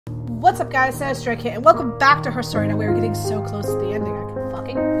What's up, guys? Sarus, Stray Kid, and welcome back to her story. Now we're getting so close to the ending, I can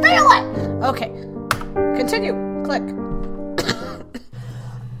fucking feel it! Okay. Continue. Click.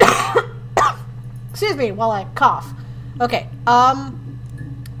 Excuse me while I cough. Okay,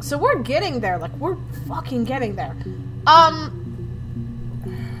 so we're getting there. Like, we're fucking getting there.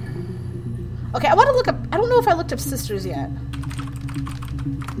 Okay, I want to look up... I don't know if I looked up Sisters yet.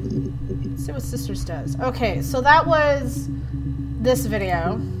 Let's see what Sisters does. Okay, so that was this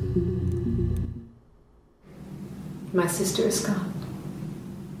video. My sister is gone.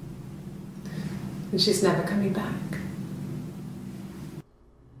 And she's never coming back.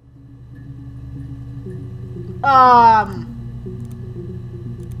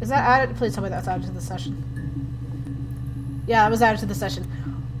 Is that added? Please tell me that's added to the session. Yeah, it was added to the session.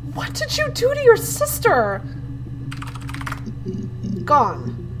 What did you do to your sister?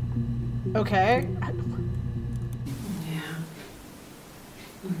 Gone. Okay. Yeah.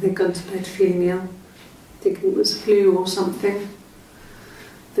 They'd gone to bed feeling ill, thinking it was flu or something.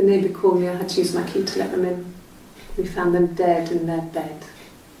 The neighbour called me, I had to use my key to let them in. We found them dead in their bed.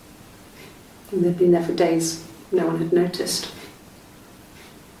 And they'd been there for days. No one had noticed.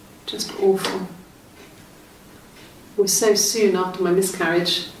 Just awful. It was so soon after my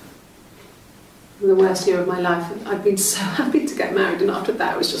miscarriage. The worst year of my life. I'd been so happy to get married, and after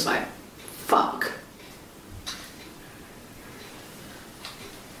that it was just like, fuck.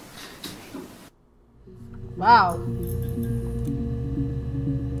 Wow.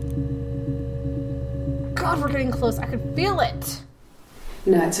 God, we're getting close. I can feel it.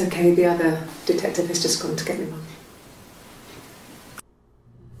 No, it's okay. The other detective has just gone to get me one.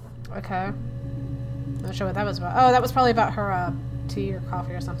 Okay. Not sure what that was about. Oh, that was probably about her tea or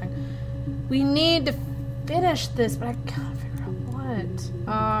coffee or something. We need to finish this, but I can't figure out what.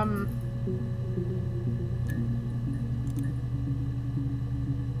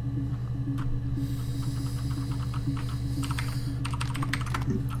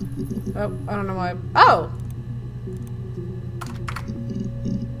 Oh, I don't know why. Oh!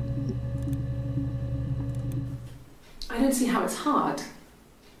 I don't see how it's hard.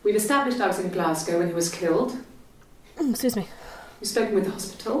 We've established I was in Glasgow when he was killed. Excuse me. We've spoken with the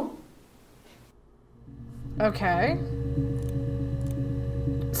hospital. Okay.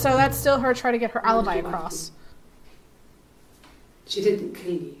 So that's still her trying to get her alibi across. She didn't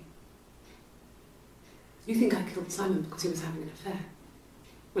kill you. You think I killed Simon because he was having an affair?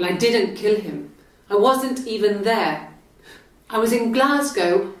 Well, I didn't kill him. I wasn't even there. I was in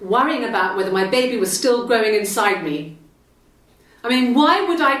Glasgow worrying about whether my baby was still growing inside me. I mean, why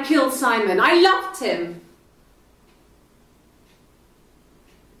would I kill Simon? I loved him.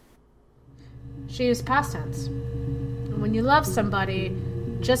 She used past tense. When you love somebody,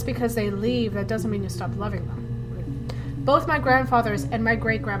 just because they leave, that doesn't mean you stop loving them. Both my grandfathers and my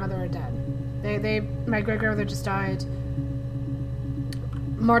great-grandmother are dead. My great-grandmother just died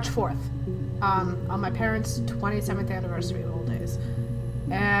March 4th, on my parents' 27th anniversary of old days.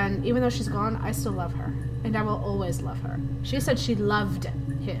 And even though she's gone, I still love her. And I will always love her. She said she loved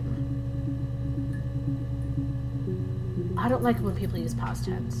him. I don't like it when people use past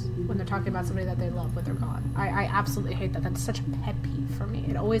tense when they're talking about somebody that they love when they're gone. I absolutely hate that. That's such a pet peeve for me.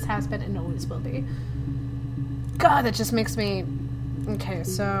 It always has been and always will be. God, that just makes me... Okay,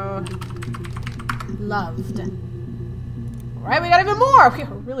 so... Loved. Alright, we got even more! We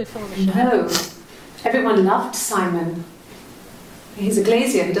are really full of the shit. No. Everyone loved Simon. He's a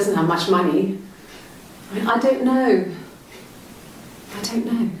glazier. He doesn't have much money. I mean, I don't know. I don't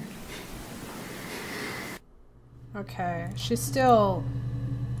know. Okay, she's still...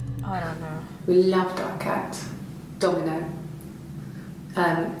 I don't know. We loved our cat, Domino.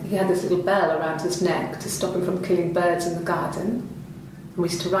 He had this little bell around his neck to stop him from killing birds in the garden. And we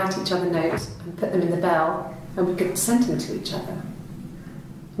used to write each other notes and put them in the bell, and we could send them to each other.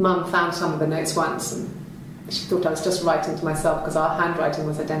 Mum found some of the notes once, and she thought I was just writing to myself because our handwriting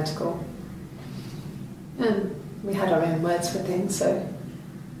was identical. And we had our own words for things, so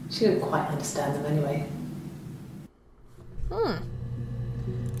she didn't quite understand them anyway.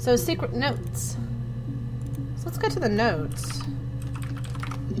 So secret notes. So let's get to the notes.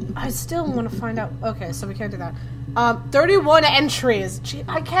 I still want to find out. Okay, so we can't do that. 31 entries. Gee,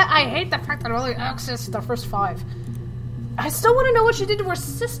 I hate the fact that I only accessed the first 5. I still want to know what she did to her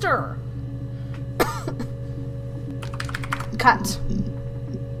sister. Cut.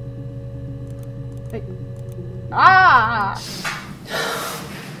 Wait. Ah!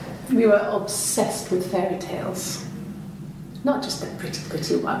 We were obsessed with fairy tales. Not just the pretty,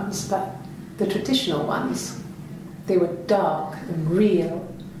 pretty ones, but the traditional ones. They were dark and real,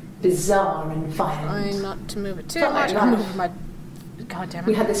 bizarre and violent. Trying not to move it too much. I'm moving my God damn it.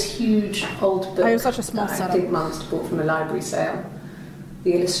 We had this huge old book it was such a small that setup. I think Mum must have bought from a library sale.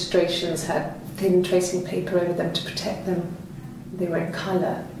 The illustrations had thin tracing paper over them to protect them. They were in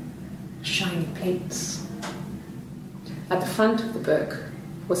colour, shiny plates. At the front of the book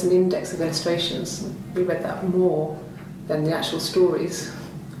was an index of illustrations. We read that more than the actual stories.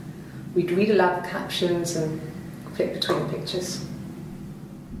 We'd read aloud the captions and flip between the pictures.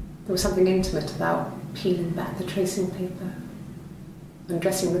 There was something intimate about peeling back the tracing paper,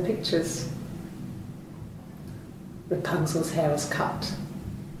 undressing the pictures. Rapunzel's hair was cut.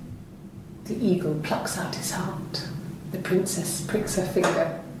 The eagle plucks out his heart. The princess pricks her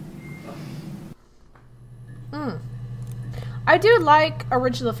finger. I do like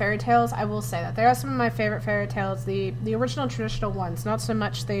original fairy tales. I will say that they are some of my favorite fairy tales. The original traditional ones, not so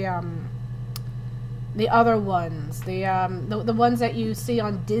much the other ones. The ones that you see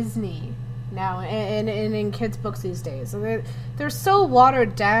on Disney now and in kids' books these days. They're so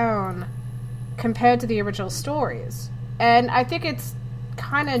watered down compared to the original stories, and I think it's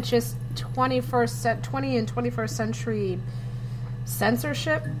kind of just 20 and 21st century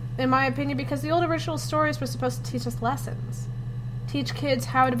censorship, in my opinion, because the old original stories were supposed to teach us lessons, teach kids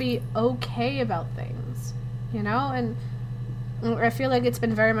how to be okay about things, you know, and I feel like it's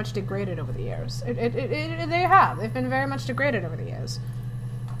been very much degraded over the years. They've been very much degraded over the years.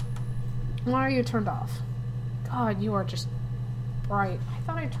 Why are you turned off? God, you are just bright. I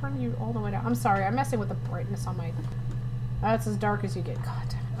thought I turned you all the way down. I'm sorry, I'm messing with the brightness on my... That's as dark as you get. God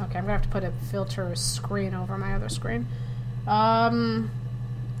damn it. Okay, I'm gonna have to put a filter screen over my other screen.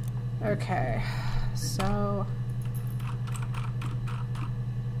 Okay, so...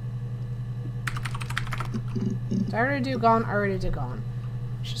 Did I already do gone? I already did gone.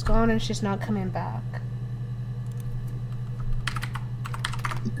 She's gone and she's not coming back.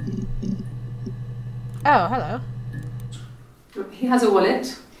 Oh, hello. He has a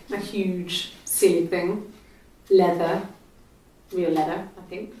wallet, a huge, silly thing. Leather. Real leather, I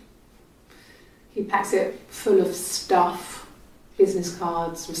think. He packs it full of stuff. Business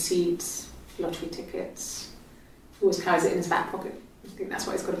cards, receipts, lottery tickets. He always carries it in his back pocket. I think that's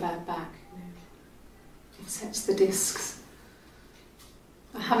why he's got a bad back. He sets the discs.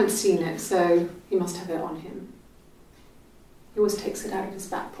 I haven't seen it, so he must have it on him. He always takes it out of his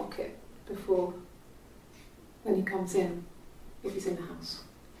back pocket before when he comes in, if he's in the house.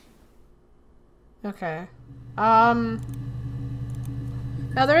 Okay. Now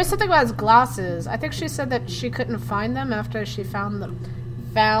there is something about his glasses. I think she said that she couldn't find them after she found the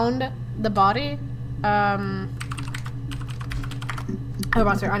body. Oh,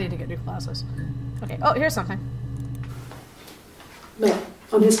 I need to get new glasses. Okay. Oh, here's something. Well,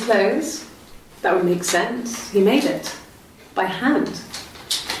 on his clothes, that would make sense. He made it by hand.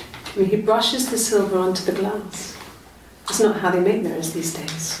 I mean, he brushes the silver onto the glass. It's not how they make mirrors these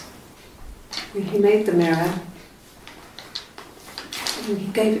days. I mean, he made the mirror and he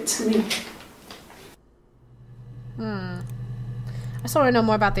gave it to me. I just want to know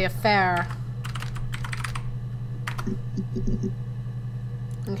more about the affair.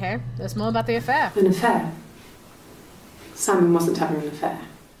 Okay, there's more about the affair. An affair? Simon wasn't having an affair.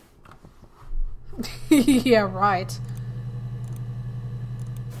 Yeah, right.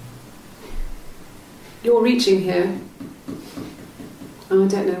 You're reaching here. Oh, I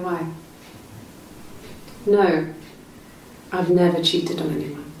don't know why. No, I've never cheated on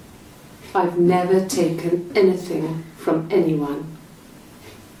anyone. I've never taken anything from anyone.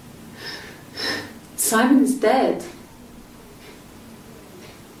 Simon is dead.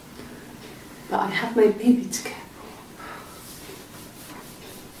 But I have my baby to care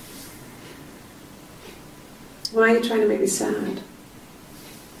for. Why are you trying to make me sad?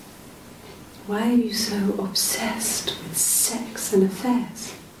 Why are you so obsessed with sex and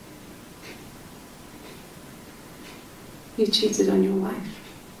affairs? You cheated on your wife.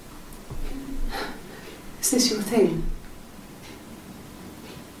 Is this your thing?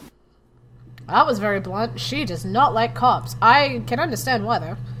 That was very blunt. She does not like cops. I can understand why,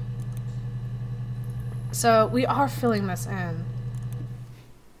 though. So, we are filling this in. And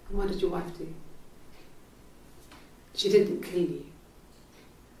what did your wife do? She didn't kill you.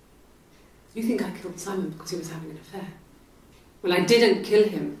 You think I killed Simon because he was having an affair? Well, I didn't kill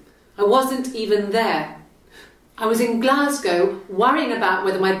him. I wasn't even there. I was in Glasgow worrying about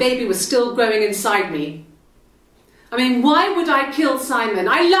whether my baby was still growing inside me. I mean, why would I kill Simon?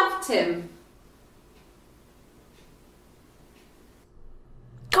 I loved him.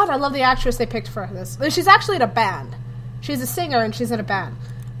 God, I love the actress they picked for this. She's actually in a band. She's a singer and she's in a band.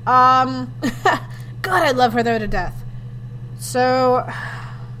 God, I love her though to death. So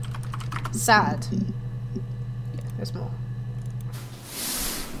sad. Yeah, there's more.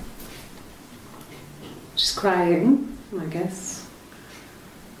 She's crying, I guess.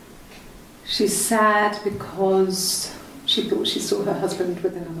 She's sad because she thought she saw her husband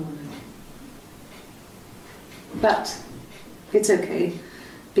with another woman. But it's okay,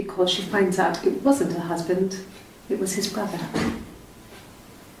 because she finds out it wasn't her husband, it was his brother.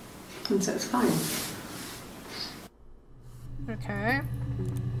 And so it's fine. Okay.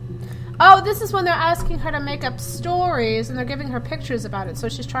 Oh, this is when they're asking her to make up stories, and they're giving her pictures about it, so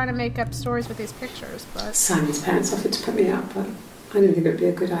she's trying to make up stories with these pictures, but... Simon's parents offered to put me up, but I didn't think it would be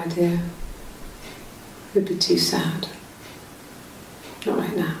a good idea. It would be too sad. Not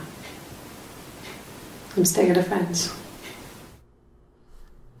right now. I'm staying at a friend's.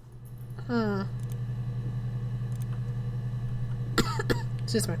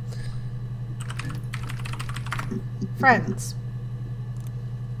 Excuse me. Friends.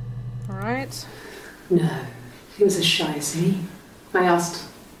 Alright. No, he was as shy as me. I asked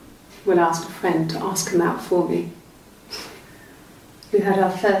a friend to ask him out for me. We had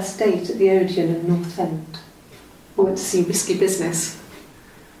our first date at the Odeon in North End. I went to see Risky Business.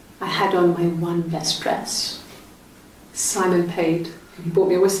 I had on my one best dress. Simon paid, and he bought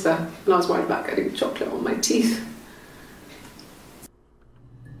me a whisper, and I was worried about getting chocolate on my teeth.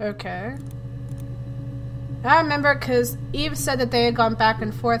 Okay. I remember because Eve said that they had gone back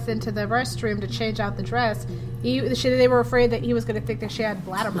and forth into the restroom to change out the dress. They were afraid that he was going to think that she had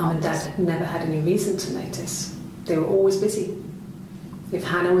bladder problems. Mum and Dad never had any reason to notice. They were always busy. If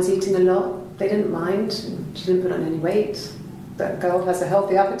Hannah was eating a lot, they didn't mind. She didn't put on any weight. That girl has a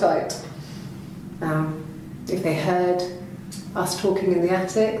healthy appetite. If they heard us talking in the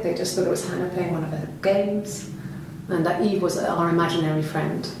attic, they just thought it was Hannah playing one of her games, and that Eve was our imaginary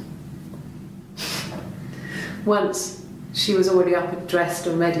friend. Once, she was already up and dressed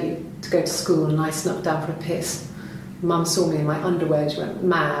and ready to go to school, and I snuck down for a piss. Mum saw me in my underwear. She went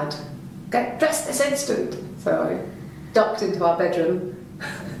mad. Get dressed this instant! So I ducked into our bedroom,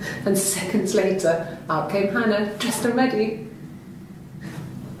 and seconds later, out came Hannah, dressed and ready.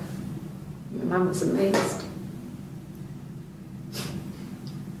 Mum was amazed.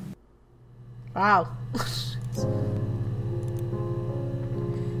 Wow.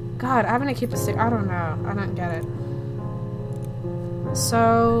 God, I'm gonna keep a secret. I don't know. I don't get it.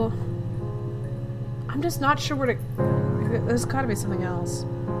 So, I'm just not sure where to... There's gotta be something else.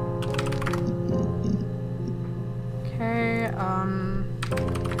 Okay, her...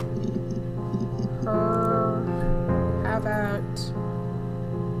 How about...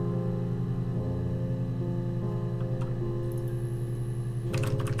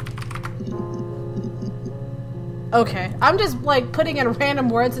 Okay, I'm just like putting in random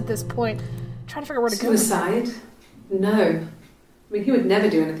words at this point, trying to figure out where to go. Suicide? No. I mean, he would never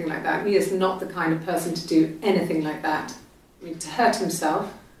do anything like that. He is not the kind of person to do anything like that. I mean, to hurt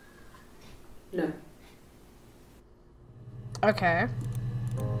himself? No. Okay.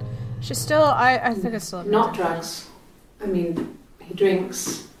 She's still, I think it's still... Not drugs. I mean, he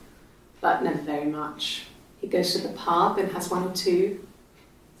drinks, but never very much. He goes to the pub and has one or two.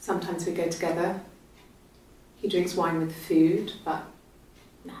 Sometimes we go together. He drinks wine with food, but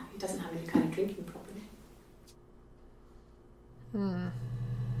no, he doesn't have any kind of drinking problem.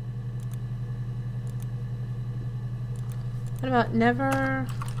 What about never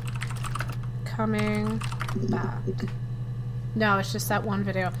coming back? No, it's just that one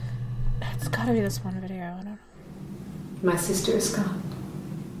video. It's gotta be this one video. I don't know. My sister is gone.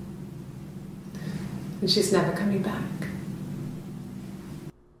 And she's never coming back.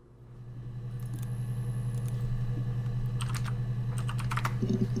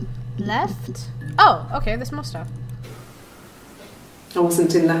 Left? Oh, okay, there's more stuff. I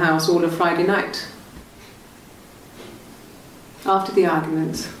wasn't in the house all of Friday night. After the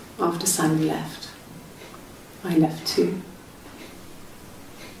argument, after Simon left, I left too.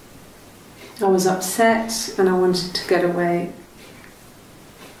 I was upset and I wanted to get away.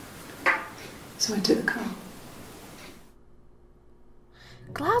 So I took the car.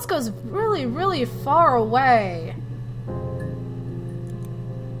 Glasgow's really, really far away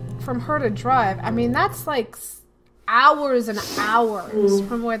from her to drive. I mean, that's like hours and hours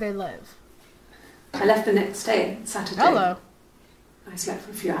from where they live. I left the next day, Saturday. Hello. I slept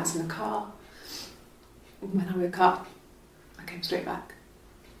for a few hours in the car. And when I woke up, I came straight back.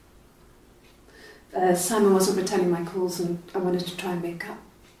 Simon wasn't returning my calls and I wanted to try and make up.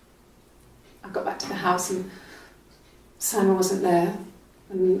 I got back to the house and Simon wasn't there.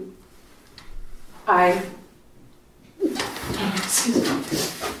 And I...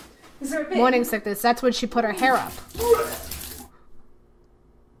 Is there a bit? Morning sickness. That's when she put her hair up.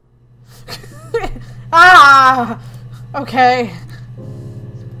 Ah! Okay.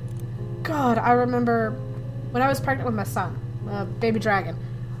 God, I remember when I was pregnant with my son, baby dragon,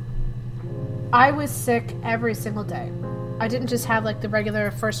 I was sick every single day. I didn't just have like the regular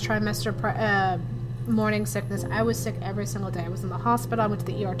first trimester morning sickness. I was sick every single day. I was in the hospital. I went to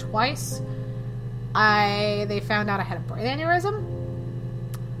the ER twice. They found out I had a brain aneurysm,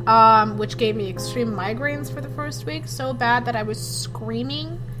 which gave me extreme migraines for the first week. So bad that I was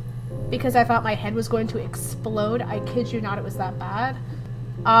screaming because I thought my head was going to explode. I kid you not, it was that bad.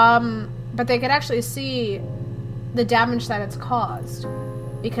 But they could actually see the damage that it's caused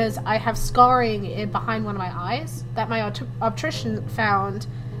because I have scarring behind one of my eyes that my obstetrician found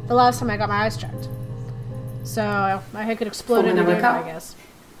the last time I got my eyes checked. So my head could explode in a minute, I guess.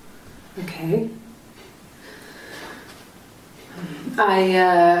 Okay.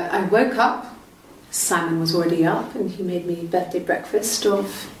 I woke up. Simon was already up and he made me birthday breakfast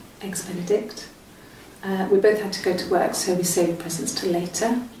of eggs Benedict. We both had to go to work, so we saved presents till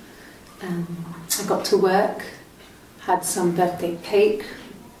later. I got to work, had some birthday cake,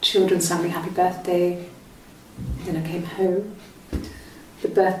 children sang me happy birthday, then I came home. The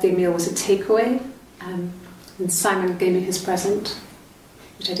birthday meal was a takeaway, and Simon gave me his present,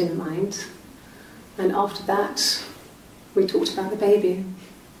 which I didn't mind. And after that, we talked about the baby.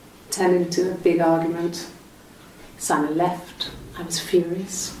 Turned into a big argument. Simon left. I was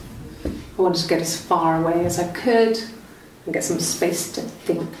furious. I wanted to get as far away as I could and get some space to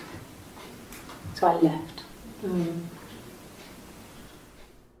think. So I left.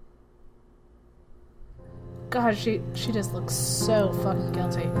 God, she just looks so fucking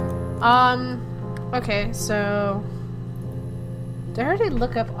guilty. Okay, so did I already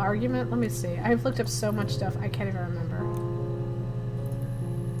look up argument? Let me see. I've looked up so much stuff I can't even remember.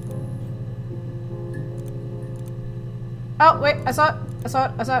 Oh, wait, I saw it. I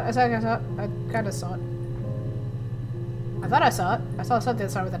kinda saw it. I thought I saw it. I saw something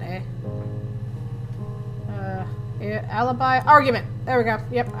that started with an A. Yeah, alibi. Argument. There we go.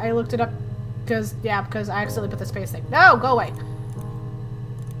 Yep, I looked it up. Because I accidentally put the space thing. No, go away.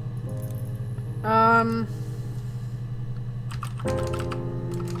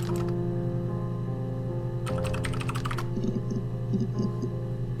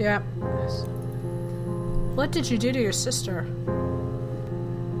 Yeah. What did you do to your sister?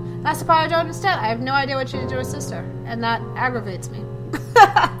 That's the part I don't understand. I have no idea what you did to her sister. And that aggravates me.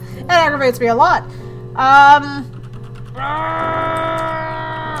 It aggravates me a lot.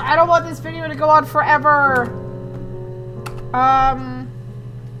 I don't want this video to go on forever.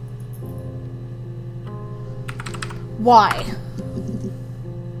 Why?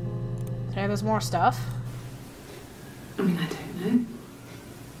 Okay, there's more stuff. I mean, I don't know.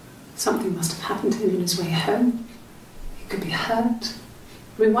 Something must have happened to him on his way home. He could be hurt.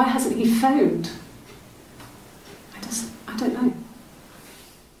 I mean, why hasn't he phoned? I don't know.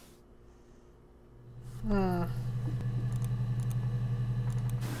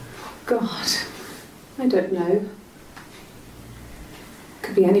 God, I don't know.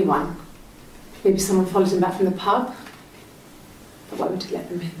 Could be anyone. Maybe someone followed him back from the pub. But why would he let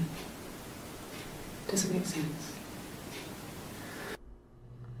them in? Doesn't make sense.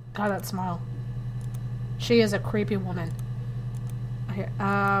 God, that smile. She is a creepy woman. Okay,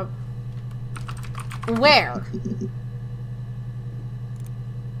 where?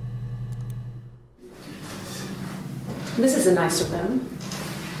 This is a nicer room.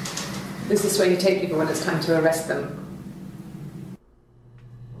 This is where you take people when it's time to arrest them.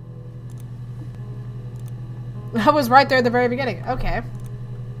 I was right there at the very beginning. Okay.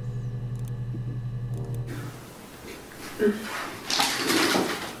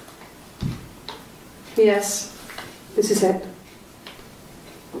 Yes, this is it.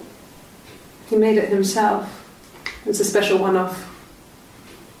 He made it himself. It's a special one-off.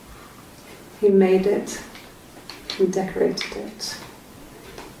 He made it and decorated it.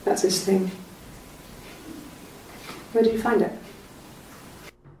 That's his thing. Where did you find it?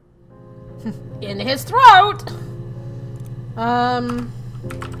 In his throat!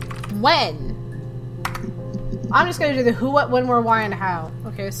 When? I'm just gonna do the who, what, when, where, why, and how.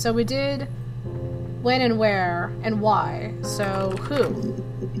 Okay, so we did when and where and why. So, who?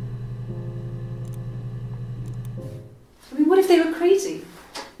 I mean, what if they were crazy?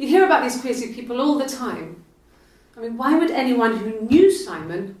 You hear about these crazy people all the time. I mean, why would anyone who knew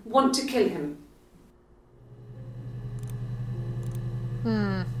Simon want to kill him?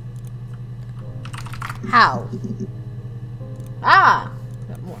 How? Ah!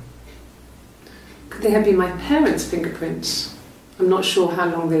 Got more. Could they have been my parents' fingerprints? I'm not sure how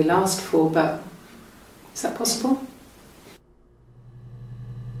long they last for, but is that possible?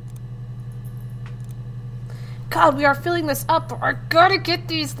 God, we are filling this up, but I gotta get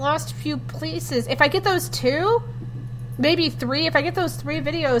these last few places. If I get those 2, maybe 3, if I get those 3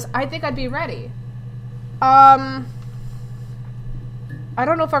 videos, I think I'd be ready. I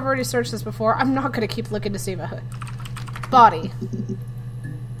don't know if I've already searched this before. I'm not gonna keep looking to see a body.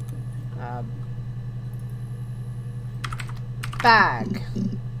 Bag.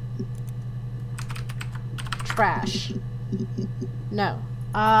 Trash. No.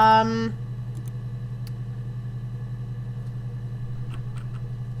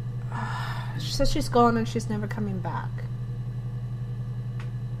 She says she's gone and she's never coming back.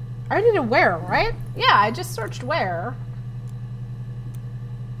 I already did where, right? Yeah, I just searched where.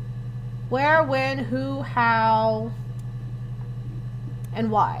 Where, when, who, how,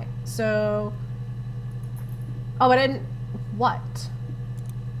 and why. So... Oh, I didn't... What?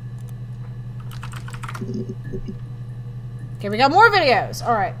 Okay, we got more videos!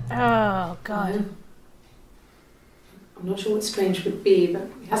 Alright. Oh, God. I'm not sure what strange would be, but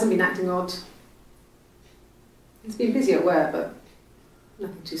he hasn't been acting odd. He's been busy at work, but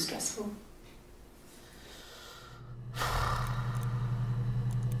nothing too stressful.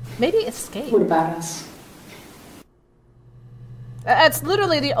 Maybe escape. What about us? That's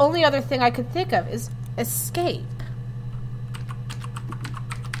literally the only other thing I could think of is escape.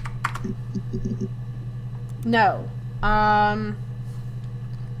 No.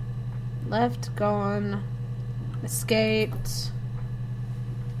 Left, gone, escaped,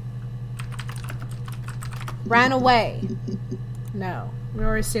 ran away. No, we've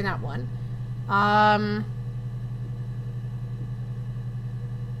already seen that one.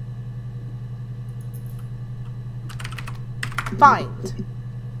 Find.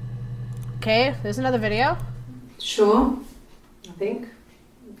 Okay, there's another video. Sure, I think.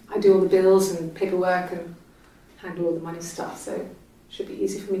 I do all the bills and paperwork and handle all the money stuff, so it should be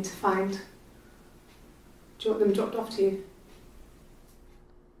easy for me to find. Do you want them dropped off to you?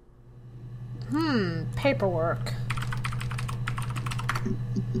 Paperwork.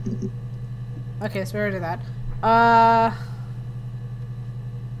 Okay, so we already did that.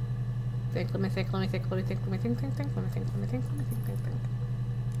 Let me think.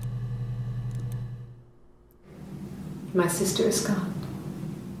 My sister is gone.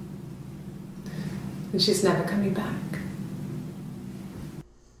 And she's never coming back.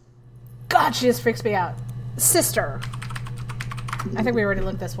 God, she just freaks me out. Sister. I think we already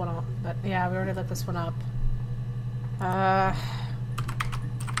looked this one up, but yeah, we already looked this one up.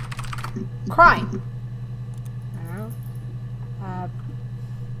 Crime. No.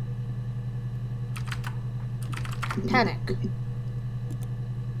 Panic.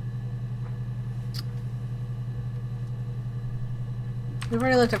 We've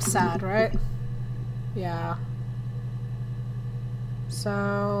already looked up sad, right? Yeah.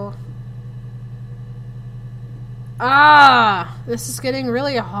 So... this is getting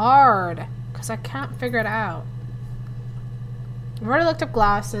really hard because I can't figure it out. I've already looked up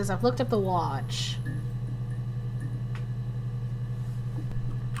glasses. I've looked up the watch.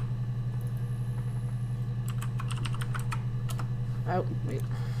 Oh, wait.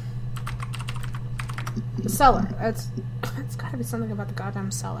 The cellar. It's gotta be something about the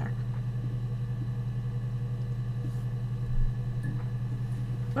goddamn cellar.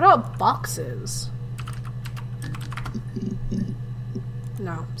 What about boxes?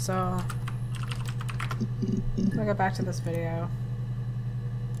 No, so I'll get back to this video.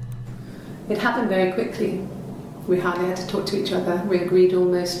 It happened very quickly. We hardly had to talk to each other. We agreed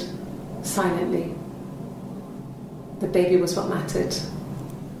almost silently. The baby was what mattered.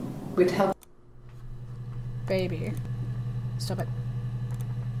 We'd help. Baby. Stop it.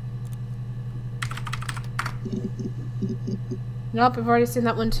 Nope, I've already seen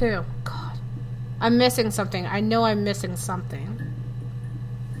that one too. God. I'm missing something. I know I'm missing something.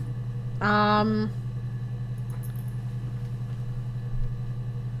 I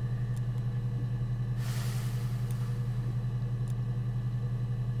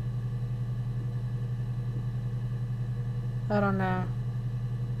don't know.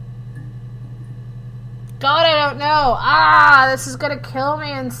 God, I don't know. This is gonna kill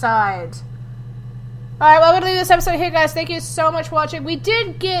me inside. Alright, well, I'm gonna leave this episode here, guys. Thank you so much for watching. We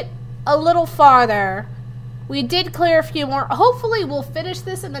did get a little farther. We did clear a few more. Hopefully, we'll finish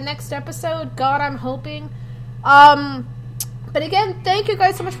this in the next episode. God, I'm hoping. But again, thank you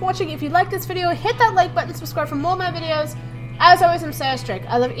guys so much for watching. If you like this video, hit that like button, subscribe for more of my videos. As always, I'm Sarus.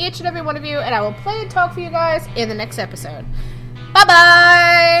 I love each and every one of you, and I will play and talk for you guys in the next episode.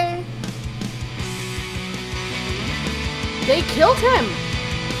 Bye-bye! They killed him!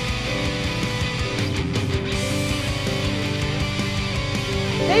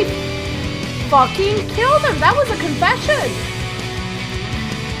 They fucking killed him. That was a confession.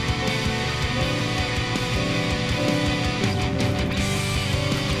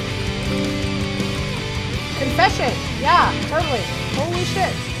 Confession. Yeah, totally. Holy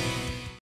shit.